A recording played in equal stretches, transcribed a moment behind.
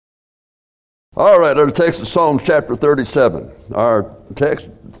All right, our text is Psalms chapter 37. Our text,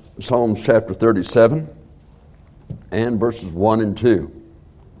 Psalms chapter 37, and verses 1 and 2.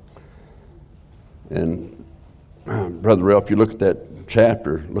 And Brother Ralph, if you look at that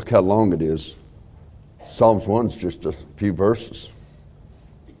chapter, look how long it is. Psalms 1 is just a few verses.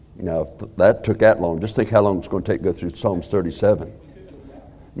 Now, if that took that long, just think how long it's going to take to go through Psalms 37.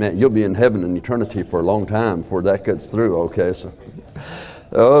 Man, you'll be in heaven in eternity for a long time before that gets through. Okay, so,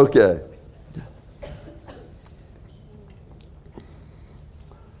 okay.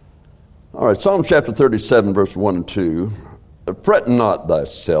 All right, Psalm chapter 37, verse 1 and 2. Fret not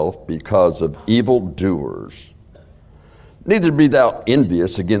thyself because of evildoers, neither be thou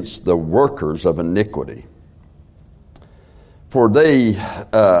envious against the workers of iniquity. For they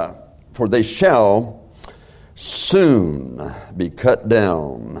shall soon be cut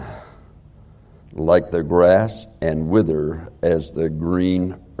down like the grass and wither as the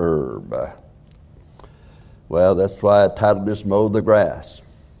green herb. Well, that's why I titled this Mow the Grass.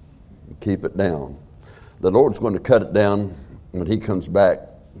 Keep it down. The Lord's going to cut it down when He comes back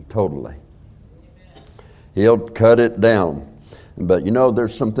totally. He'll cut it down. But you know,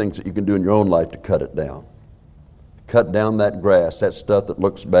 there's some things that you can do in your own life to cut it down. Cut down that grass, that stuff that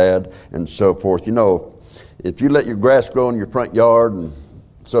looks bad and so forth. You know, if you let your grass grow in your front yard and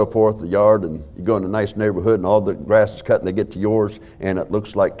so forth, the yard, and you go in a nice neighborhood and all the grass is cut and they get to yours and it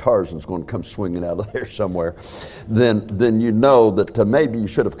looks like Tarzan's going to come swinging out of there somewhere, then you know that maybe you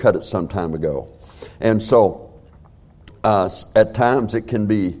should have cut it some time ago. And so at times it can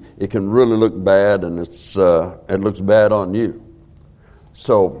really look bad, and it looks bad on you.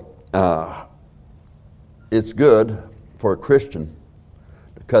 So it's good for a Christian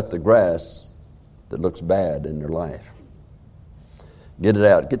to cut the grass that looks bad in their life. Get it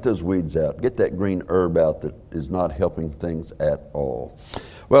out. Get those weeds out. Get that green herb out that is not helping things at all.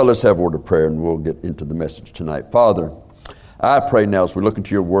 Well, let's have a word of prayer and we'll get into the message tonight. Father, I pray now as we look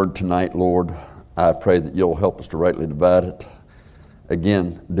into your word tonight, Lord, I pray that you'll help us to rightly divide it.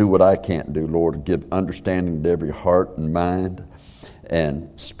 Again, do what I can't do, Lord. Give understanding to every heart and mind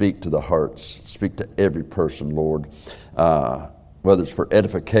and speak to the hearts. Speak to every person, Lord, whether it's for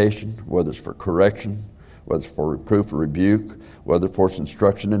edification, whether it's for correction, whether it's for reproof or rebuke, whether for its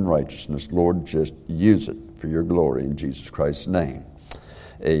instruction in righteousness. Lord, just use it for your glory in Jesus Christ's name.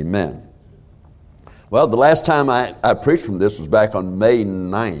 Amen. Well, the last time I preached from this was back on May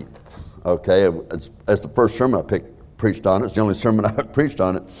 9th. Okay, that's the first sermon I preached on it. It's the only sermon I preached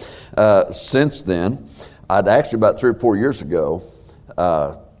on it. Since then, I'd actually about 3 or 4 years ago,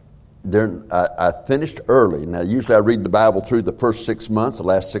 I finished early. Now, usually I read the Bible through the first 6 months. The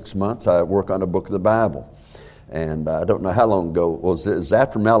last 6 months, I work on a book of the Bible. And I don't know how long ago. It was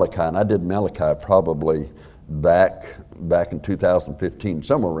after Malachi, and I did Malachi probably back in 2015,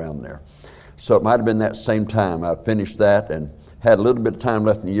 somewhere around there. So it might have been that same time. I finished that and had a little bit of time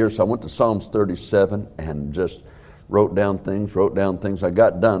left in the year, so I went to Psalms 37 and just wrote down things. I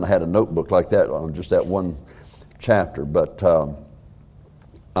got done. I had a notebook like that on just that one chapter, but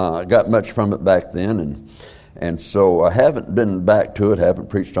I got much from it back then, and so I haven't been back to it, haven't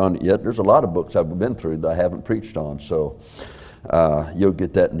preached on it yet. There's a lot of books I've been through that I haven't preached on, so you'll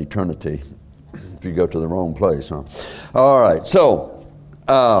get that in eternity if you go to the wrong place, huh? All right, so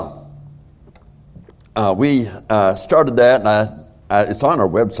we started that, and it's on our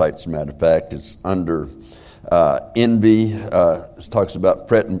website, as a matter of fact. It's under envy. It talks about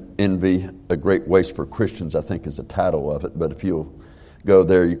fret and envy, a great waste for Christians, I think is the title of it, but if you'll go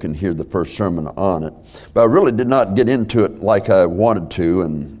there, you can hear the first sermon on it. But I really did not get into it like I wanted to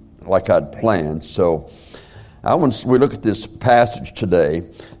and like I'd planned. So we look at this passage today,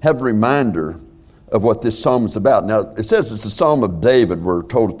 have a reminder of what this psalm is about. Now, it says it's a psalm of David, we're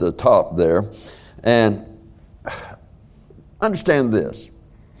told at the top there. And understand this.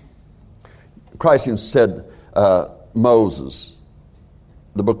 Christ said Moses,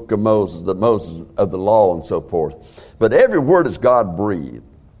 the book of Moses, the Moses of the law and so forth. But every word is God breathed.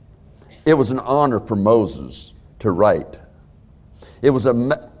 It was an honor for Moses to write. It was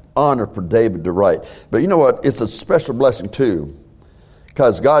an honor for David to write. But you know what? It's a special blessing too,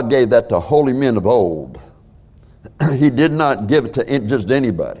 because God gave that to holy men of old. He did not give it to just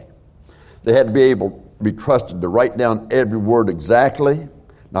anybody. They had to be able to be trusted to write down every word exactly,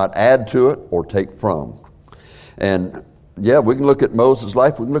 not add to it or take from. And yeah, we can look at Moses'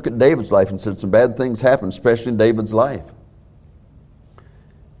 life, we can look at David's life and say some bad things happened, especially in David's life.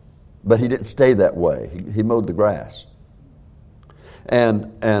 But he didn't stay that way. He mowed the grass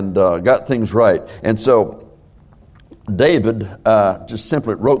and got things right. And so David just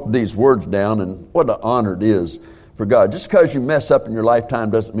simply wrote these words down, and what an honor it is for God. Just because you mess up in your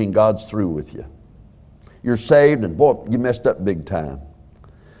lifetime doesn't mean God's through with you. You're saved, and boy, you messed up big time.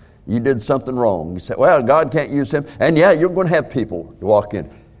 You did something wrong. You say, well, God can't use him. And yeah, you're going to have people walk in.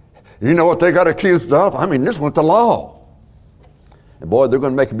 You know what they got accused of? I mean, this went to law. And boy, they're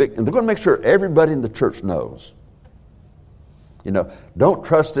going to make sure everybody in the church knows. You know, don't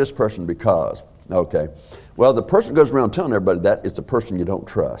trust this person because, okay. Well, the person goes around telling everybody that is the person you don't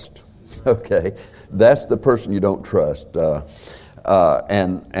trust. Okay, that's the person you don't trust. You know,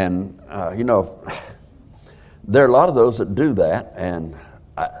 there are a lot of those that do that, and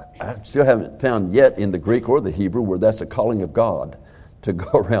I still haven't found yet in the Greek or the Hebrew where that's a calling of God to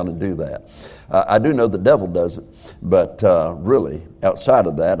go around and do that. I do know the devil does it, but really, outside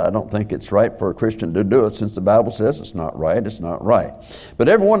of that, I don't think it's right for a Christian to do it, since the Bible says it's not right, it's not right. But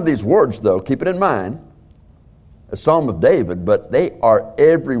every one of these words, though, keep it in mind, a Psalm of David, but they are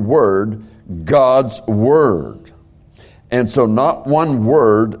every word God's word. And so not one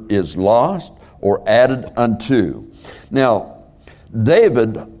word is lost or added unto. Now,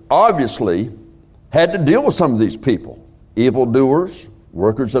 David obviously had to deal with some of these people, evildoers,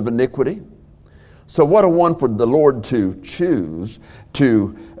 workers of iniquity. So what a one for the Lord to choose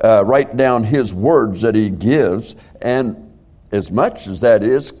to write down his words that he gives. And as much as that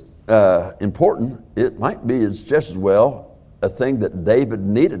is important, it might be just as well a thing that David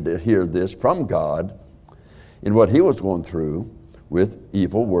needed to hear this from God in what he was going through with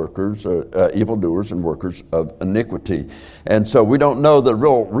evildoers and workers of iniquity. And so we don't know the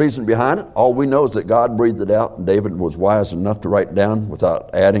real reason behind it. All we know is that God breathed it out, and David was wise enough to write down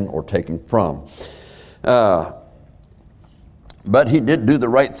without adding or taking from. But he did do the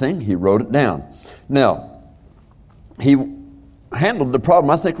right thing. He wrote it down. Now, he handled the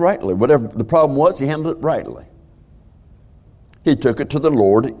problem, I think, rightly. Whatever the problem was, he handled it rightly. He took it to the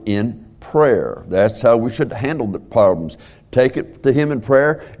Lord in prayer. That's how we should handle the problems. Take it to him in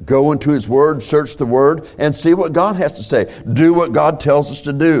prayer, go into his word, search the word, and see what God has to say. Do what God tells us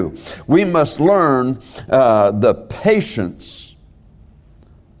to do. We must learn the patience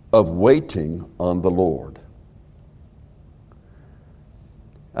of waiting on the Lord.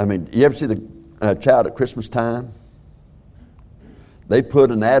 I mean, you ever see the child at Christmas time? They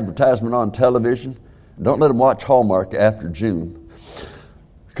put an advertisement on television. Don't let them watch Hallmark after June,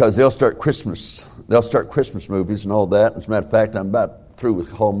 because they'll start Christmas movies and all that. As a matter of fact, I'm about through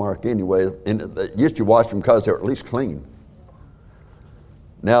with Hallmark anyway. And they used to watch them because they were at least clean.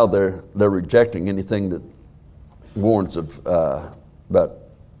 Now they're rejecting anything that warns of about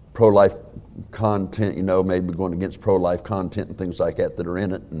pro-life content, you know, maybe going against pro-life content and things like that are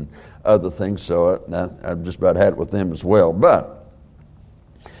in it and other things. So I've just about had it with them as well. But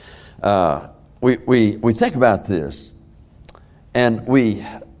we think about this, and we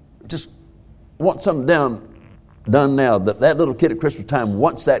just want something done now. That little kid at Christmas time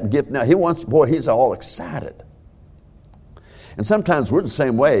wants that gift now. He's all excited. And sometimes we're the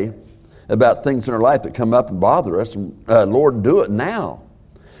same way about things in our life that come up and bother us. And Lord, do it now.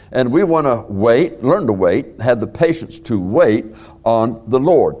 And we want to wait, learn to wait, have the patience to wait on the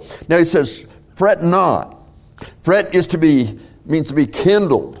Lord. Now he says, fret not. Fret means to be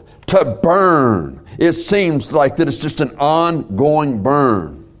kindled, to burn. It seems like that it's just an ongoing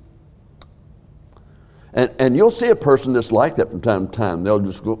burn. And you'll see a person that's like that from time to time. They'll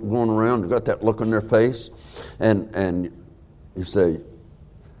just go going around and got that look on their face. And you say,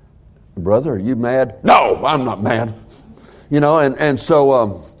 brother, are you mad? No, I'm not mad. You know, and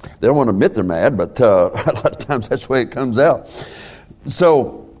so they don't want to admit they're mad, but a lot of times that's the way it comes out.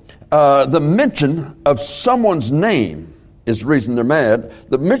 So the mention of someone's name is the reason they're mad.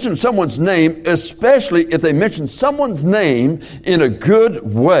 The mention of someone's name, especially if they mention someone's name in a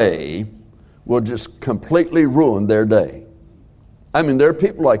good way, will just completely ruin their day. I mean, there are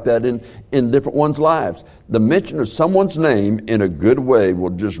people like that in different ones' lives. The mention of someone's name in a good way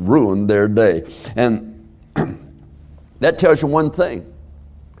will just ruin their day. And that tells you one thing.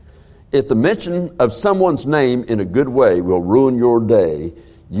 If the mention of someone's name in a good way will ruin your day,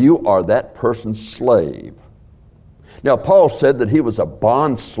 you are that person's slave. Now, Paul said that he was a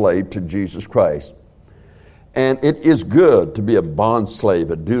bond slave to Jesus Christ. And it is good to be a bond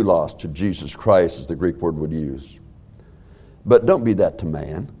slave, a doulos to Jesus Christ, as the Greek word would use. But don't be that to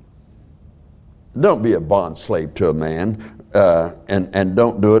man. Don't be a bond slave to a man, and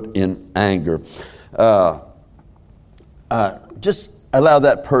don't do it in anger. Just allow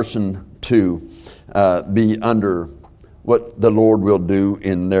that person to be under what the Lord will do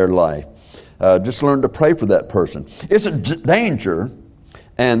in their life. Just learn to pray for that person. It's a danger,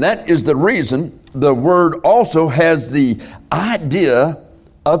 and that is the reason the word also has the idea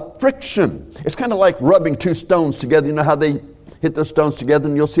of friction. It's kind of like rubbing two stones together. You know how they hit those stones together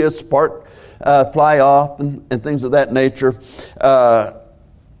and you'll see a spark fly off and things of that nature.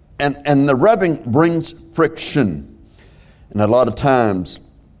 And the rubbing brings friction. And a lot of times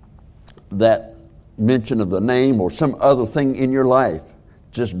that mention of the name or some other thing in your life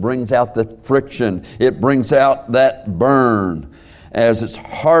just brings out the friction. It brings out that burn. As it's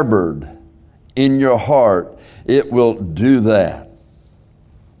harbored in your heart, it will do that.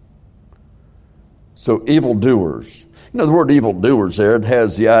 So evildoers. You know, the word evildoers there, it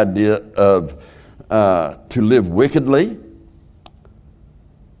has the idea of to live wickedly.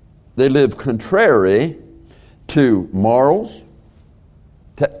 They live contrary to morals,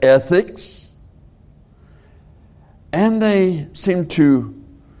 to ethics, and they seem to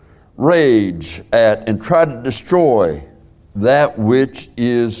rage at and try to destroy that which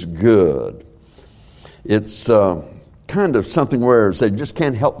is good. It's kind of something where they just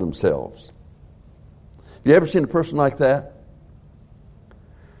can't help themselves. Have you ever seen a person like that?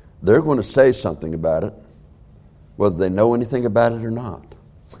 They're going to say something about it, whether they know anything about it or not.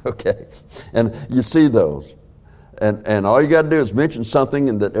 Okay? And you see those. And all you got to do is mention something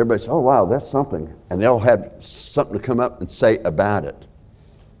and that everybody says, oh, wow, that's something. And they'll have something to come up and say about it.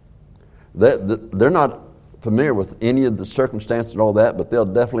 They're not familiar with any of the circumstances and all that, but they'll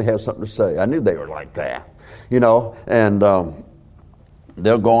definitely have something to say. I knew they were like that, you know, and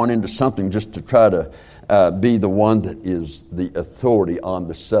they'll go on into something just to try to be the one that is the authority on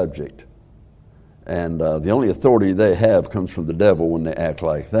the subject. And the only authority they have comes from the devil when they act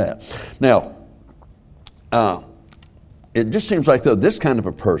like that. Now, it just seems like though this kind of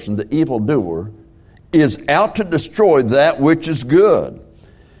a person, the evildoer, is out to destroy that which is good.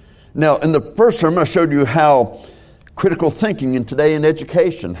 Now, in the first sermon, I showed you how critical thinking in today in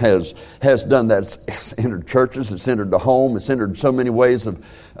education has done that. It's entered churches, it's entered the home, it's entered so many ways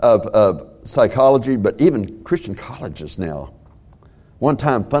of psychology, but even Christian colleges now. One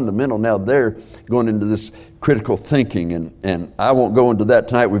time fundamental, now they're going into this critical thinking, and I won't go into that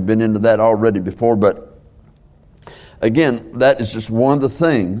tonight. We've been into that already before, but again, that is just one of the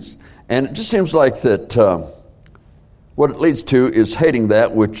things, and it just seems like that what it leads to is hating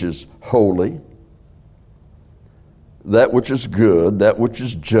that which is holy, that which is good, that which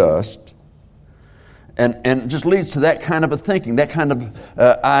is just, and it just leads to that kind of a thinking, that kind of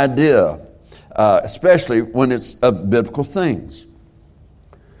idea, especially when it's of biblical things.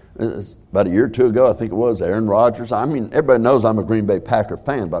 About a year or two ago, I think it was, Aaron Rodgers. I mean, everybody knows I'm a Green Bay Packer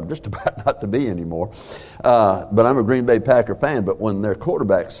fan, but I'm just about not to be anymore. But I'm a Green Bay Packer fan. But when their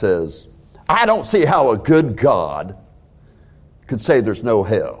quarterback says, I don't see how a good God could say there's no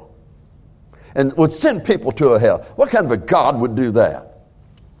hell and would send people to a hell. What kind of a God would do that?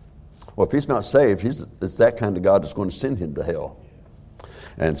 Well, if he's not saved, it's that kind of God that's going to send him to hell.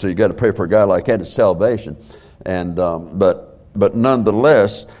 And so you got to pray for a guy like that, his salvation. And but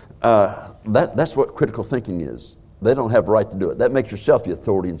nonetheless, that's what critical thinking is. They don't have a right to do it. That makes yourself the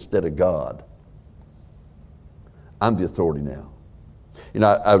authority instead of God. I'm the authority now. You know,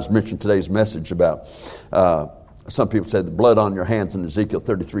 I was mentioning today's message about some people say the blood on your hands in Ezekiel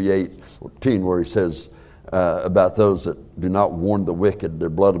 33:18, where he says about those that do not warn the wicked, their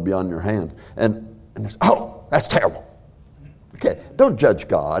blood will be on your hand. And it's, oh, that's terrible. Okay, don't judge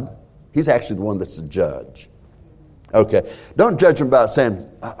God. He's actually the one that's the judge. Okay, don't judge him about saying,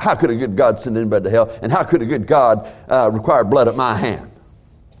 how could a good God send anybody to hell? And how could a good God require blood at my hand?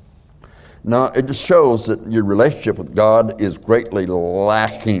 No, it just shows that your relationship with God is greatly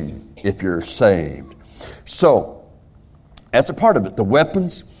lacking if you're saved. So, as a part of it, the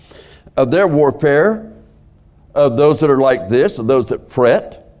weapons of their warfare, of those that are like this, of those that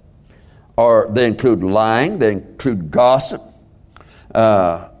fret, they include lying, they include gossip,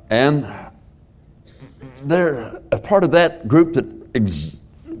 and they're a part of that group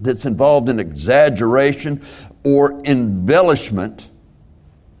that's involved in exaggeration or embellishment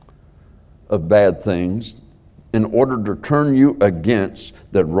of bad things in order to turn you against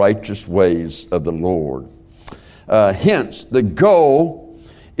the righteous ways of the Lord. Hence, the goal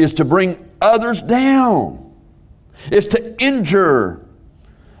is to bring others down. Is to injure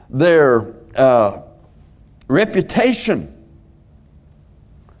their reputation.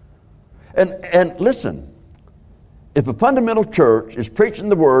 And listen, if a fundamental church is preaching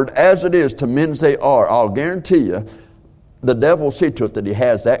the word as it is to men as they are, I'll guarantee you the devil will see to it that he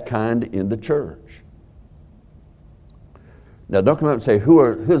has that kind in the church. Now, don't come up and say, who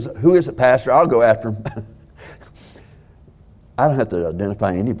is it, Pastor? I'll go after him. I don't have to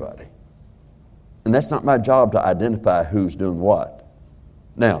identify anybody. And that's not my job to identify who's doing what.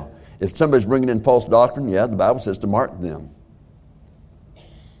 Now, if somebody's bringing in false doctrine, yeah, the Bible says to mark them.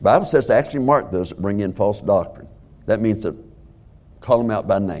 The Bible says to actually mark those that bring in false doctrine. That means to call them out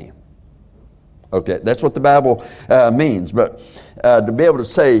by name. Okay, that's what the Bible means. But to be able to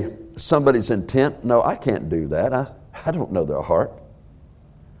say somebody's intent, no, I can't do that. I don't know their heart.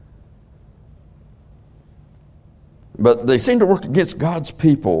 But they seem to work against God's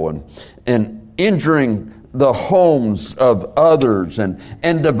people and injuring the homes of others and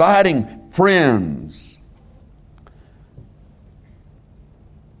dividing friends.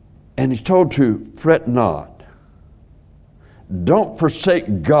 And he's told to fret not. Don't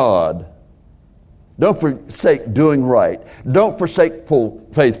forsake God. Don't forsake doing right. Don't forsake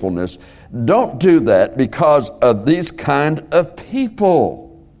faithfulness. Don't do that because of these kind of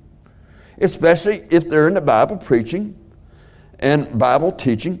people. Especially if they're in the Bible preaching and Bible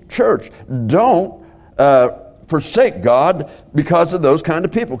teaching church. Don't forsake God because of those kind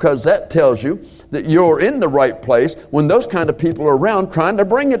of people, because that tells you that you're in the right place when those kind of people are around trying to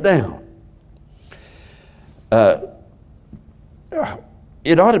bring it down.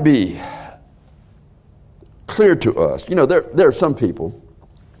 It ought to be clear to us. You know, there are some people.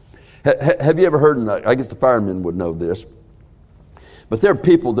 Have you ever heard, and I guess the firemen would know this, but there are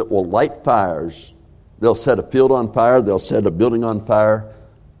people that will light fires. They'll set a field on fire, they'll set a building on fire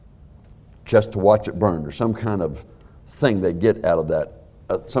just to watch it burn. There's some kind of thing they get out of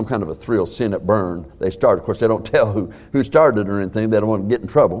that, some kind of a thrill seeing it burn. They start, of course, they don't tell who started it or anything. They don't want to get in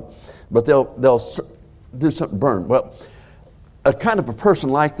trouble, but they'll do something burn. Well, a kind of a person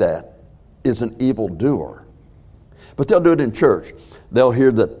like that is an evildoer. But they'll do it in church. They'll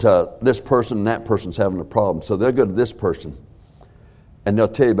hear that this person and that person's having a problem, so they'll go to this person and they'll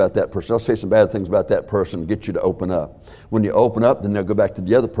tell you about that person. They'll say some bad things about that person and get you to open up. When you open up, then they'll go back to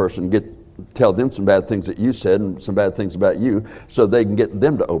the other person and tell them some bad things that you said and some bad things about you so they can get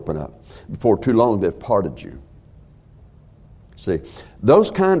them to open up. Before too long, they've parted you. See, those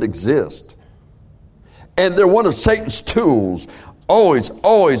kind exist. And they're one of Satan's tools. Always,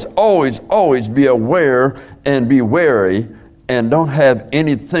 always, always, always be aware and be wary and don't have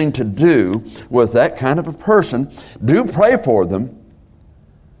anything to do with that kind of a person. Do pray for them.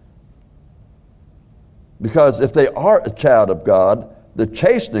 Because if they are a child of God, the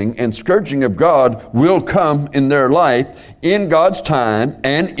chastening and scourging of God will come in their life in God's time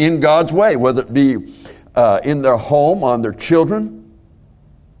and in God's way, whether it be in their home, on their children,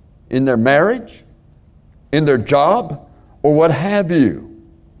 in their marriage, in their job, or what have you.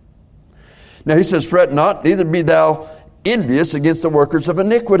 Now he says, fret not, neither be thou envious against the workers of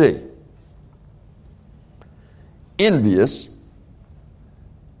iniquity. Envious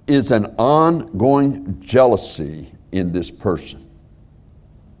is an ongoing jealousy in this person.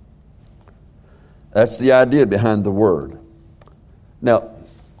 That's the idea behind the word. Now,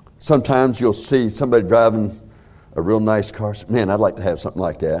 sometimes you'll see somebody driving a real nice car. Man, I'd like to have something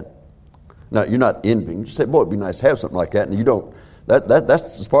like that. Now, you're not envying. You say, boy, it'd be nice to have something like that. And you don't.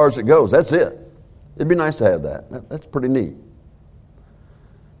 That's as far as it goes. That's it. It'd be nice to have that. That's pretty neat.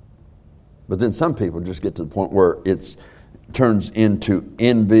 But then some people just get to the point where it turns into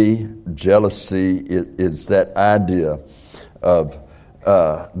envy, jealousy. It's that idea of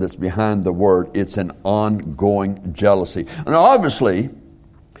that's behind the word. It's an ongoing jealousy. And obviously,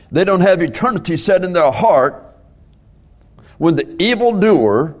 they don't have eternity set in their heart when the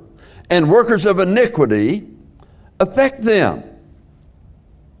evildoer and workers of iniquity affect them.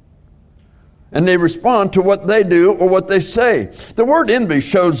 And they respond to what they do or what they say. The word envy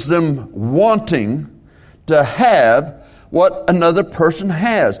shows them wanting to have what another person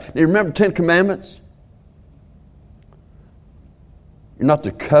has. You remember 10 Commandments? You're not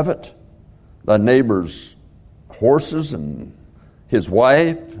to covet thy neighbor's horses and his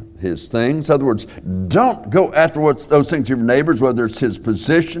wife, his things. In other words, don't go after those things of your neighbors, whether it's his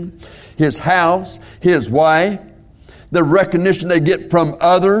position, his house, his wife, the recognition they get from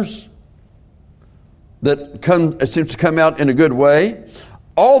others that seems to come out in a good way.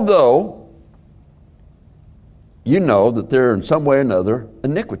 Although you know that they're in some way or another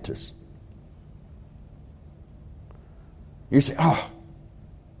iniquitous. You say, oh,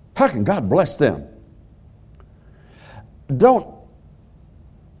 how can God bless them? Don't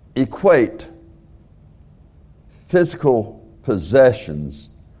equate physical possessions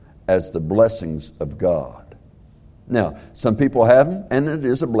as the blessings of God. Now, some people have them, and it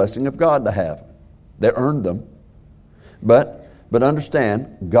is a blessing of God to have them. They earned them. But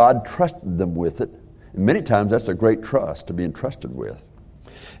understand, God trusted them with it. And many times that's a great trust to be entrusted with.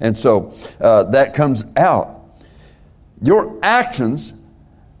 And so that comes out. Your actions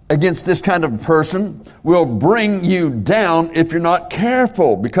against this kind of person will bring you down if you're not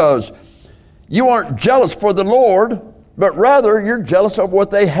careful, because you aren't jealous for the Lord, but rather you're jealous of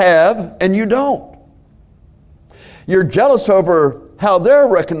what they have and you don't. You're jealous over how they're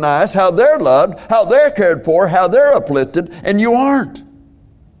recognized, how they're loved, how they're cared for, how they're uplifted, and you aren't.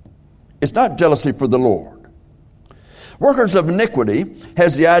 It's not jealousy for the Lord. Workers of iniquity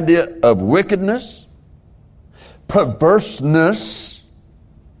has the idea of wickedness, perverseness,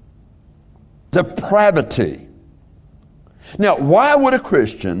 depravity. Now, why would a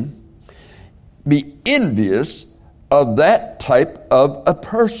Christian be envious of that type of a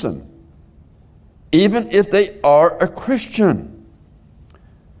person, even if they are a Christian?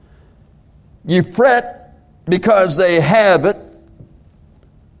 You fret because they have it,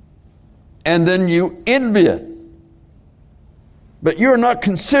 and then you envy it. But you're not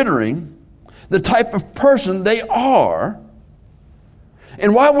considering the type of person they are.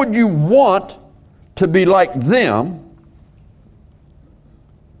 And why would you want to be like them?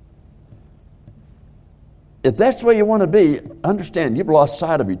 If that's the way you want to be, understand you've lost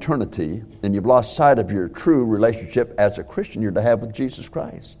sight of eternity and you've lost sight of your true relationship as a Christian you're to have with Jesus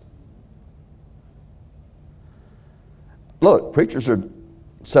Christ. Look, preachers are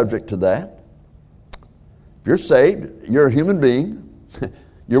subject to that. If you're saved, you're a human being,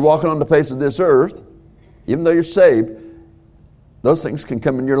 you're walking on the face of this earth, even though you're saved, those things can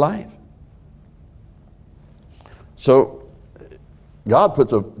come in your life. So, God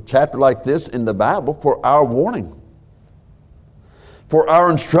puts a chapter like this in the Bible for our warning, for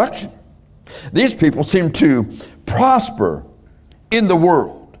our instruction. These people seem to prosper in the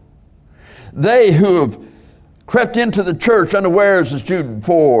world. They who have crept into the church unawares, as Jude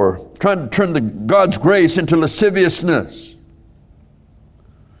 4, trying to turn God's grace into lasciviousness.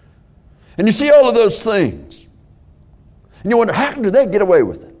 And you see all of those things. And you wonder, how do they get away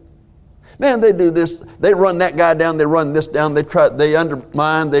with it? Man, they do this, they run that guy down, they run this down, they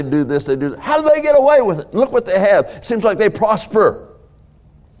undermine, they do this, they do that. How do they get away with it? Look what they have. It seems like they prosper.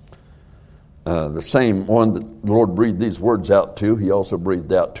 The same one that the Lord breathed these words out to, He also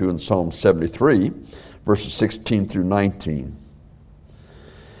breathed out to in Psalm 73, verses 16 through 19.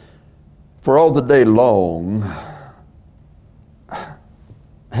 For all the day long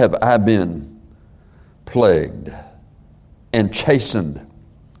have I been plagued and chastened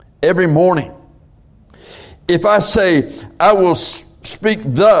every morning. If I say, I will speak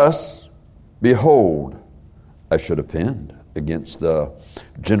thus, behold, I should offend against the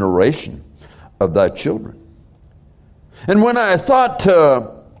generation of thy children. And when I thought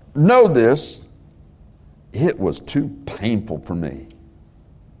to know this, it was too painful for me.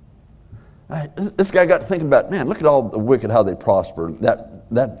 This guy got thinking about, man, look at all the wicked, how they prosper.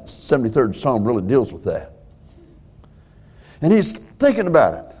 That 73rd Psalm really deals with that. And he's thinking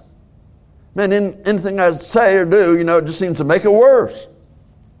about it. Man, anything I say or do, it just seems to make it worse.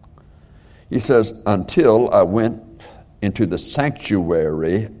 He says, until I went into the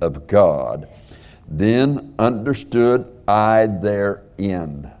sanctuary of God, then understood I their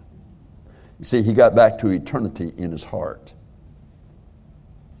end. You see, he got back to eternity in his heart.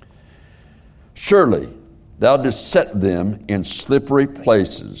 Surely thou didst set them in slippery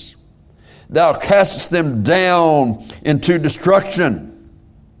places. Thou castest them down into destruction.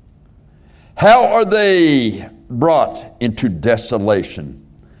 How are they brought into desolation?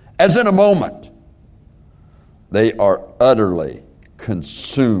 As in a moment, they are utterly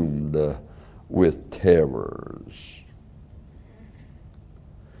consumed with terrors.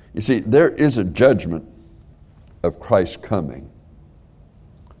 You see, there is a judgment of Christ's coming.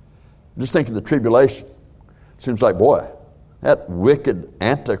 Just think of the tribulation. It seems like, boy, that wicked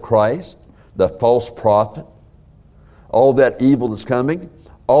Antichrist, the false prophet, all that evil that's coming,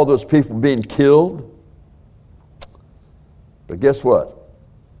 all those people being killed. But guess what?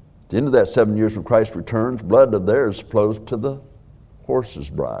 At the end of that 7 years when Christ returns, blood of theirs flows to the horse's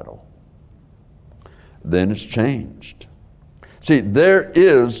bridle. Then it's changed. See, there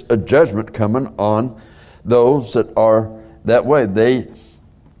is a judgment coming on those that are that way.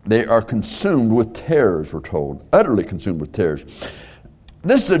 They are consumed with terrors, we're told. Utterly consumed with terrors.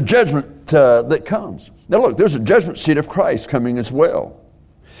 This is a judgment that comes. Now look, there's a judgment seat of Christ coming as well.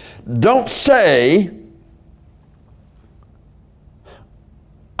 Don't say,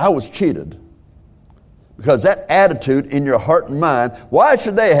 I was cheated. Because that attitude in your heart and mind, why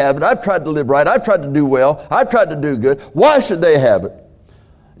should they have it? I've tried to live right. I've tried to do well. I've tried to do good. Why should they have it?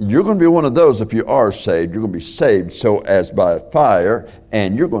 You're going to be one of those, if you are saved, you're going to be saved so as by fire,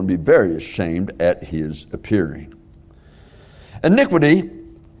 and you're going to be very ashamed at his appearing. Iniquity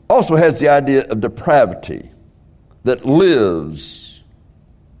also has the idea of depravity that lives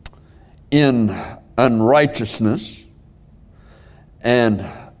in unrighteousness and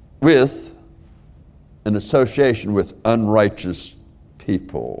with an association with unrighteous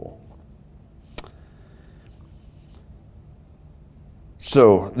people.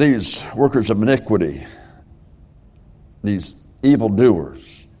 So these workers of iniquity, these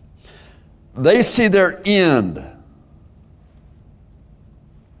evildoers, they see their end.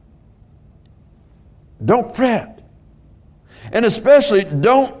 Don't fret. And especially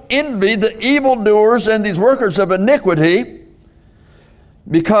don't envy the evildoers and these workers of iniquity,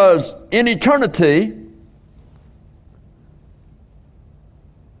 because in eternity,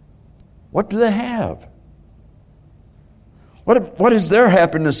 what do they have? What is their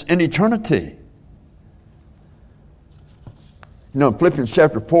happiness in eternity? You know, in Philippians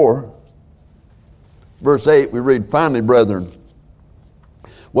chapter 4, verse 8, we read, "Finally, brethren,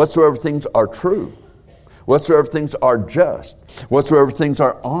 whatsoever things are true, whatsoever things are just, whatsoever things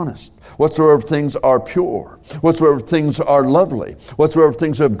are honest, whatsoever things are pure, whatsoever things are lovely, whatsoever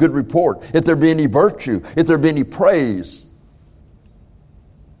things are of good report, if there be any virtue, if there be any praise,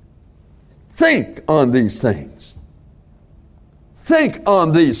 think on these things." Think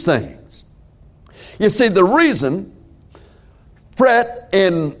on these things. You see, the reason fret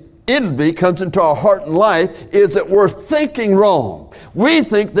and envy comes into our heart and life is that we're thinking wrong. We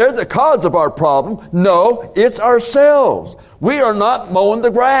think they're the cause of our problem. No, it's ourselves. We are not mowing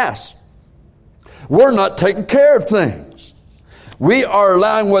the grass. We're not taking care of things. We are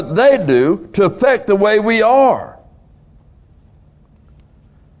allowing what they do to affect the way we are.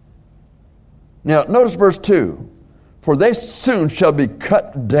 Now, notice verse 2. "For they soon shall be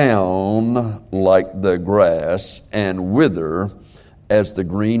cut down like the grass and wither as the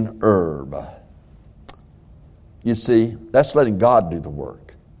green herb." You see, that's letting God do the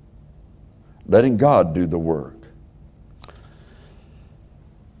work. Letting God do the work.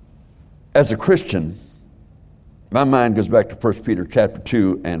 As a Christian, my mind goes back to 1 Peter chapter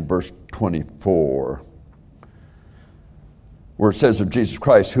 2 and verse 24. Where it says of Jesus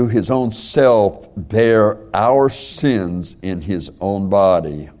Christ, "who his own self bare our sins in his own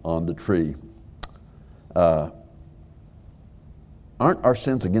body on the tree." Aren't our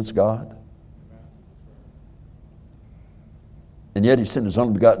sins against God? And yet he sent his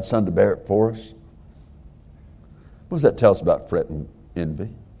only begotten Son to bear it for us. What does that tell us about fret and envy?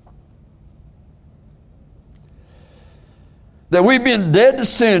 That we being dead to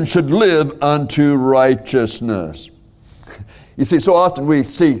sin should live unto righteousness. You see, so often we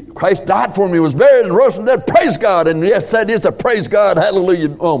see Christ died for me, was buried, and rose from the dead. Praise God. And yes, that is a praise God, hallelujah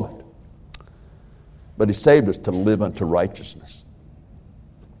moment. But he saved us to live unto righteousness,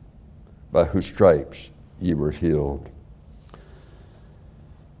 by whose stripes ye were healed.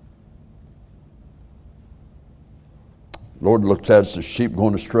 The Lord looks at us as sheep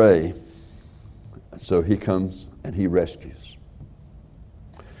going astray. So he comes and he rescues.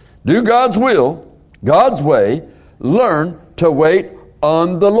 Do God's will, God's way. Learn to wait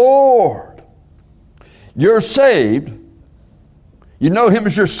on the Lord. You're saved. You know him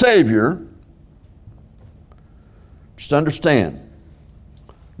as your Savior. Just understand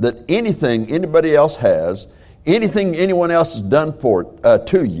that anything anybody else has, anything anyone else has done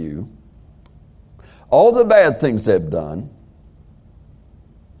to you, all the bad things they've done,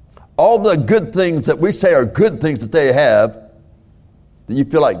 all the good things that we say are good things that they have, that you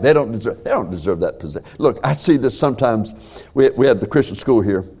feel like they don't deserve that position. Look, I see this sometimes. We have the Christian school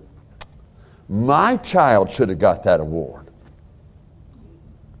here. My child should have got that award.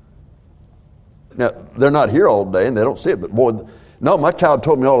 Now, they're not here all day and they don't see it, but boy, no, my child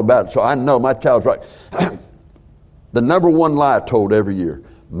told me all about it, so I know my child's right. The number one lie told every year,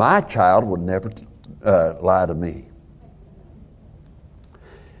 my child would never lie to me.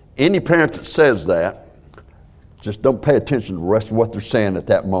 Any parent that says that, just don't pay attention to the rest of what they're saying at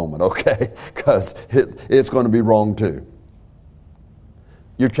that moment, okay? Because it's going to be wrong too.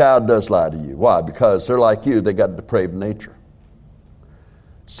 Your child does lie to you. Why? Because they're like you. They got a depraved nature.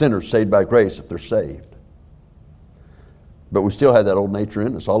 Sinners saved by grace if they're saved. But we still have that old nature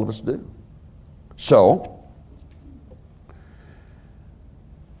in us. All of us do. So,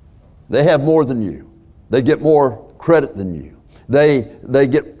 they have more than you. They get more credit than you. They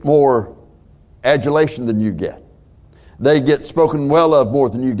get more adulation than you get. They get spoken well of more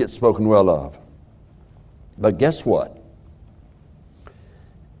than you get spoken well of. But guess what?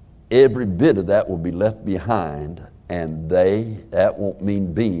 Every bit of that will be left behind, and that won't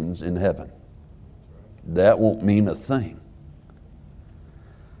mean beans in heaven. That won't mean a thing.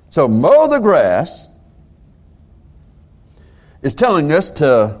 So mow the grass is telling us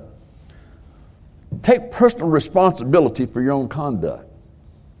to take personal responsibility for your own conduct.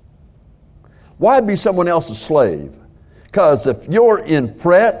 Why be someone else's slave? Because if you're in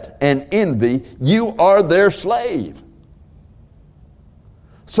fret and envy, you are their slave.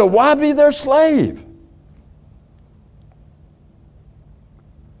 So why be their slave?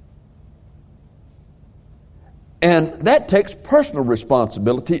 And that takes personal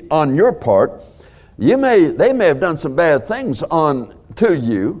responsibility on your part. They may have done some bad things to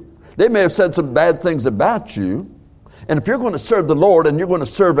you. They may have said some bad things about you. And if you're going to serve the Lord and you're going to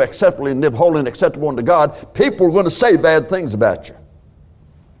serve acceptably and live holy and acceptable unto God, people are going to say bad things about you.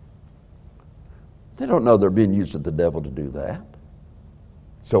 They don't know they're being used of the devil to do that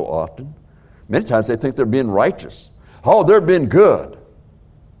so often. Many times they think they're being righteous. Oh, they're being good.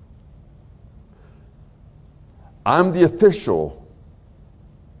 I'm the official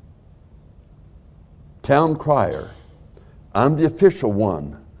town crier. I'm the official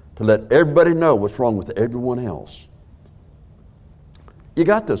one to let everybody know what's wrong with everyone else. You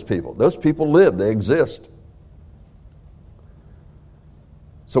got those people. Those people live. They exist.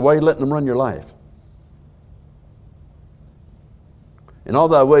 So why are you letting them run your life? In all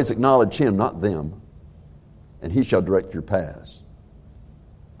thy ways acknowledge him, not them, and he shall direct your paths.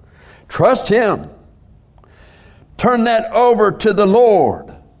 Trust him. Turn that over to the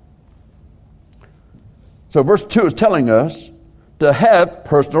Lord. So verse 2 is telling us to have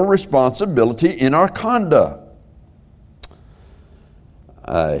personal responsibility in our conduct.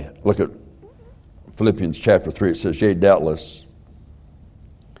 I look at Philippians chapter 3. It says, yea, doubtless,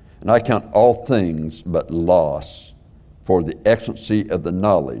 and I count all things but loss for the excellency of the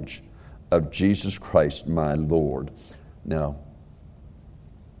knowledge of Jesus Christ my Lord. Now,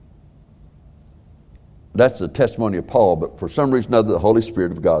 that's the testimony of Paul, but for some reason or other, the Holy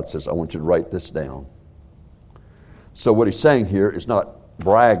Spirit of God says, I want you to write this down. So what he's saying here is not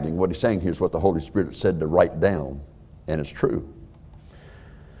bragging. What he's saying here is what the Holy Spirit said to write down, and it's true.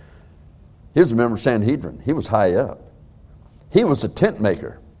 He was a member of Sanhedrin. He was high up. He was a tent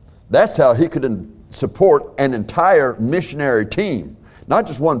maker. That's how he could support an entire missionary team. Not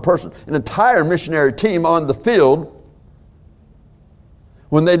just one person, an entire missionary team on the field.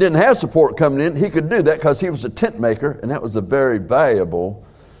 When they didn't have support coming in, he could do that because he was a tent maker, and that was a very valuable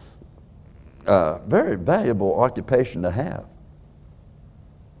occupation to have.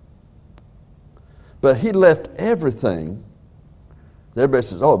 But he left everything. Everybody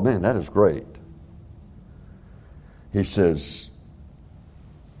says, oh man, that is great. He says,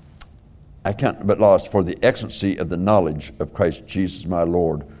 I count but loss for the excellency of the knowledge of Christ Jesus my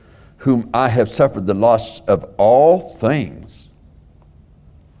Lord, whom I have suffered the loss of all things.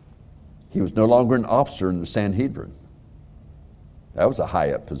 He was no longer an officer in the Sanhedrin. That was a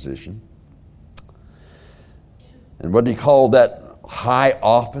high up position. And what did he call that high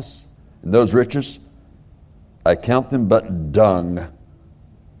office and those riches? I count them but dung,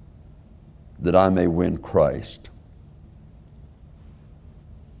 that I may win Christ.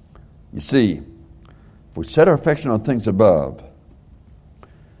 You see, if we set our affection on things above,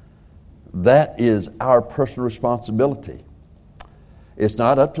 that is our personal responsibility. It's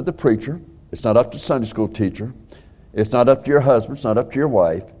not up to the preacher. It's not up to the Sunday school teacher. It's not up to your husband. It's not up to your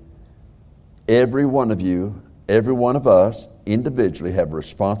wife. Every one of you, every one of us individually have a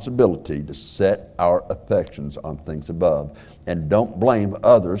responsibility to set our affections on things above. And don't blame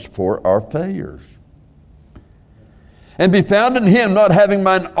others for our failures. And be found in him, not having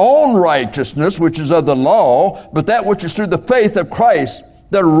mine own righteousness, which is of the law, but that which is through the faith of Christ,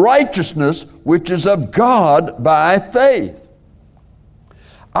 the righteousness which is of God by faith.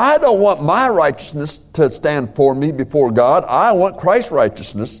 I don't want my righteousness to stand for me before God. I want Christ's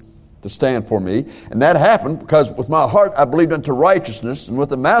righteousness to stand for me. And that happened because with my heart I believed unto righteousness, and with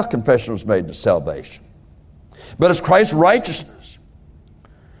the mouth confession was made to salvation. But it's Christ's righteousness.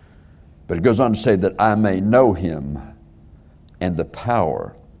 But it goes on to say that I may know him and the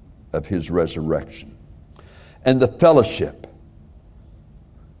power of his resurrection. And the fellowship.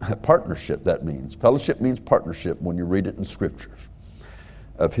 Partnership, that means. Fellowship means partnership when you read it in Scriptures.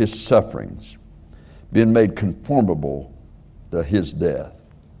 Of his sufferings, being made conformable to his death.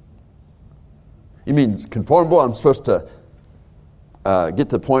 You mean conformable? I'm supposed to get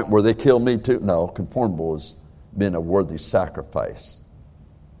to the point where they kill me too? No, conformable is being a worthy sacrifice.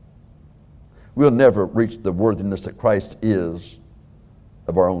 We'll never reach the worthiness that Christ is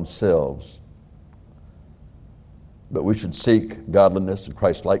of our own selves. But we should seek godliness and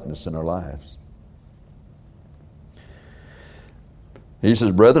Christ-likeness in our lives. He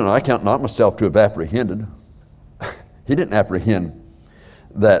says, brethren, I count not myself to have apprehended. He didn't apprehend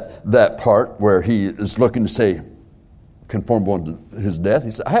that part where he is looking to say conformable to his death.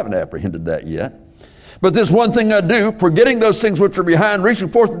 He said, I haven't apprehended that yet. But this one thing I do, forgetting those things which are behind, reaching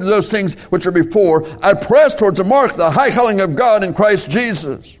forth to those things which are before, I press towards the mark of the high calling of God in Christ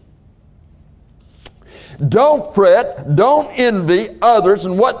Jesus. Don't fret, don't envy others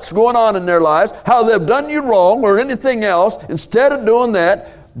and what's going on in their lives, how they've done you wrong or anything else. Instead of doing that,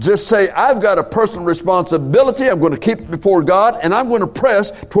 just say, I've got a personal responsibility. I'm going to keep it before God, and I'm going to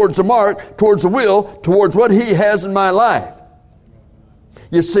press towards the mark, towards the will, towards what He has in my life.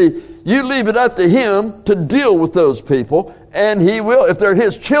 You see, you leave it up to Him to deal with those people, and He will. If they're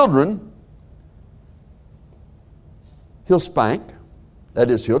His children, He'll spank. That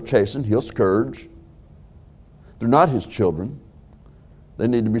is, He'll chasten, He'll scourge. They're not His children. They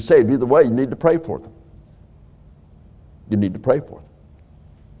need to be saved. Either way, you need to pray for them. You need to pray for them.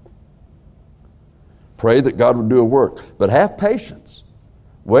 Pray that God will do a work. But have patience.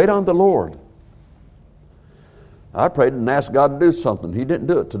 Wait on the Lord. I prayed and asked God to do something. He didn't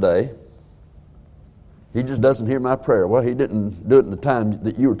do it today. He just doesn't hear my prayer. Well, He didn't do it in the time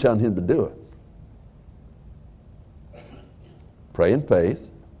that you were telling Him to do it. Pray in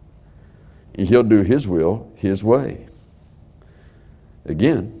faith. And He'll do His will, His way.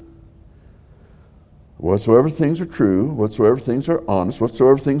 Again, whatsoever things are true, whatsoever things are honest,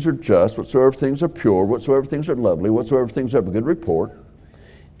 whatsoever things are just, whatsoever things are pure, whatsoever things are lovely, whatsoever things have a good report,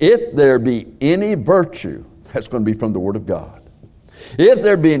 if there be any virtue, that's going to be from the Word of God. If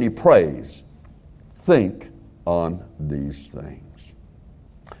there be any praise, think on these things.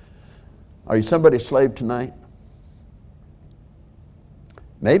 Are you somebody's slave tonight?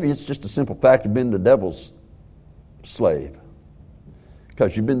 Maybe it's just a simple fact you've been the devil's slave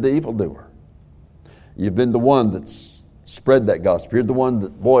because you've been the evildoer. You've been the one that's spread that gospel. You're the one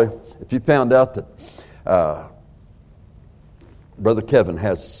that, boy, if you found out that Brother Kevin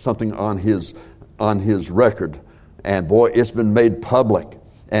has something on his record, and boy, it's been made public,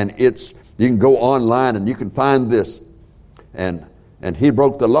 and you can go online and you can find this, and he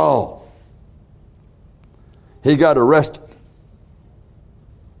broke the law. He got arrested.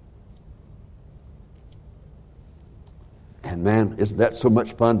 And man, isn't that so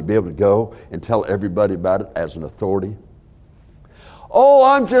much fun to be able to go and tell everybody about it as an authority? Oh,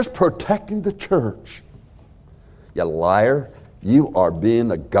 I'm just protecting the church. You liar. You are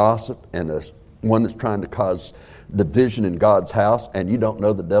being a gossip and one that's trying to cause division in God's house, and you don't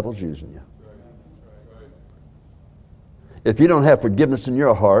know the devil's using you. If you don't have forgiveness in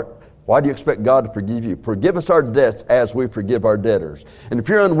your heart, why do you expect God to forgive you? Forgive us our debts as we forgive our debtors. And if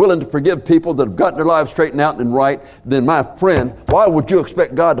you're unwilling to forgive people that have gotten their lives straightened out and right, then my friend, why would you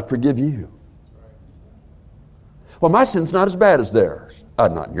expect God to forgive you? Well, my sin's not as bad as theirs.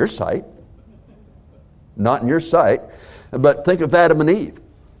 Not in your sight. Not in your sight. But think of Adam and Eve.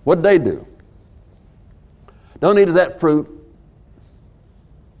 What did they do? Don't eat of that fruit.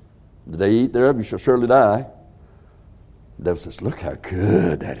 Did they eat thereof? You shall surely die. The devil says, look how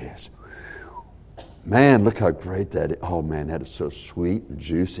good that is. Man, look how great that is. Oh, man, that is so sweet and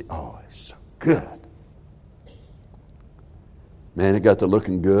juicy. Oh, it's so good. Man, it got to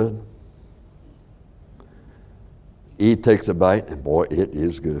looking good. Eve takes a bite, and boy, it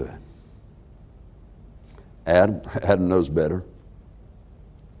is good. Adam knows better.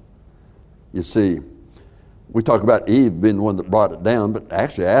 You see, we talk about Eve being the one that brought it down, but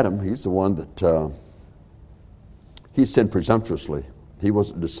actually Adam, he's the one that he sinned presumptuously. He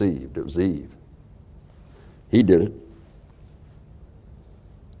wasn't deceived. It was Eve. He did it.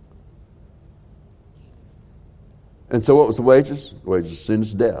 And so what was the wages? The wages of sin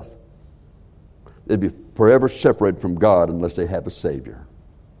is death. They'd be forever separated from God unless they have a Savior.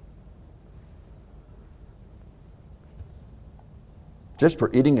 Just for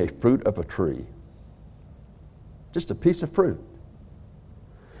eating a fruit of a tree. Just a piece of fruit.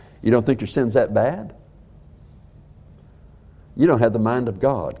 You don't think your sin's that bad? You don't have the mind of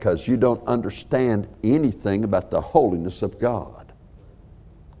God because you don't understand anything about the holiness of God.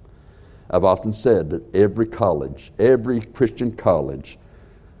 I've often said that every college, every Christian college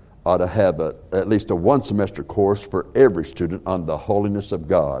ought to have at least a one-semester course for every student on the holiness of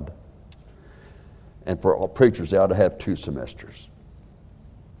God. And for all preachers, they ought to have 2 semesters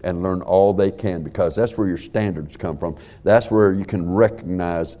and learn all they can because that's where your standards come from. That's where you can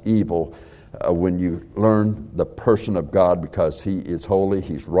recognize evil when you learn the person of God because He is holy,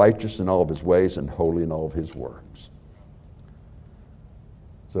 He's righteous in all of His ways, and holy in all of His works.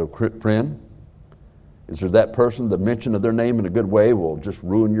 So, friend, is there that person, the mention of their name in a good way will just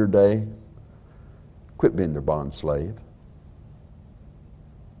ruin your day? Quit being their bond slave.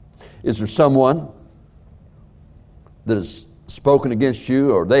 Is there someone that has spoken against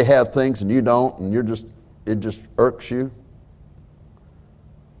you, or they have things and you don't, and it just irks you?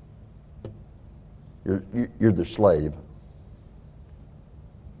 You're the slave.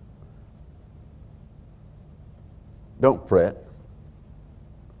 Don't fret.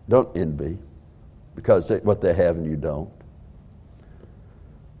 Don't envy because what they have and you don't.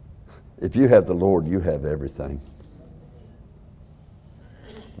 If you have the Lord, you have everything.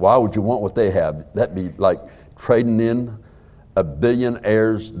 Why would you want what they have? That'd be like trading in a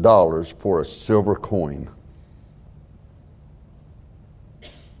billionaire's dollars for a silver coin.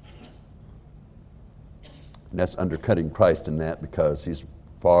 And that's undercutting Christ in that because he's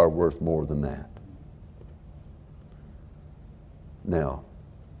far worth more than that. Now,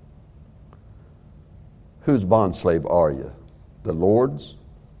 whose bondslave are you? The Lord's?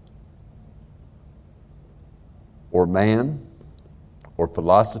 Or man? Or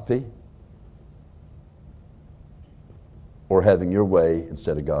philosophy? Or having your way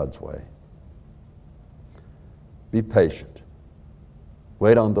instead of God's way? Be patient.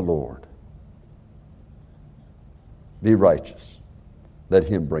 Wait on the Lord. Be righteous. Let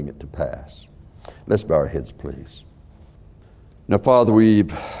him bring it to pass. Let's bow our heads, please. Now, Father,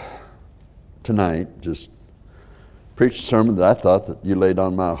 we've tonight just preached a sermon that I thought that you laid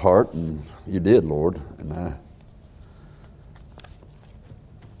on my heart, and you did, Lord. And I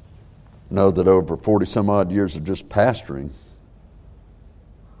know that over 40 some odd years of just pastoring,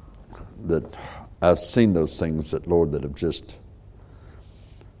 that I've seen those things that, Lord, that have just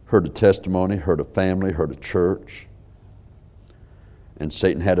heard a testimony, heard a family, heard a church. And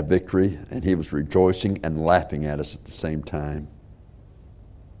Satan had a victory, and he was rejoicing and laughing at us at the same time.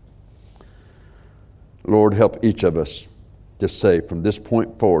 Lord, help each of us to say from this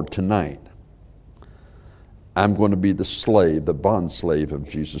point forward tonight, I'm going to be the slave, the bond slave of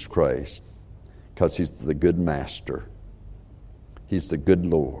Jesus Christ, because he's the good master. He's the good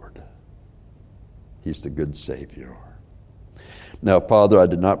Lord. He's the good Savior. Now, Father, I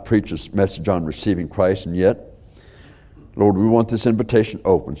did not preach this message on receiving Christ, and yet, Lord, we want this invitation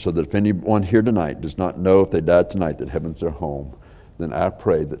open so that if anyone here tonight does not know if they died tonight that heaven's their home, then I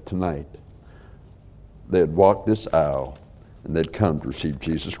pray that tonight they'd walk this aisle and they'd come to receive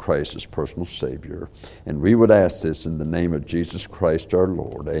Jesus Christ as personal Savior. And we would ask this in the name of Jesus Christ our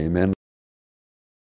Lord. Amen.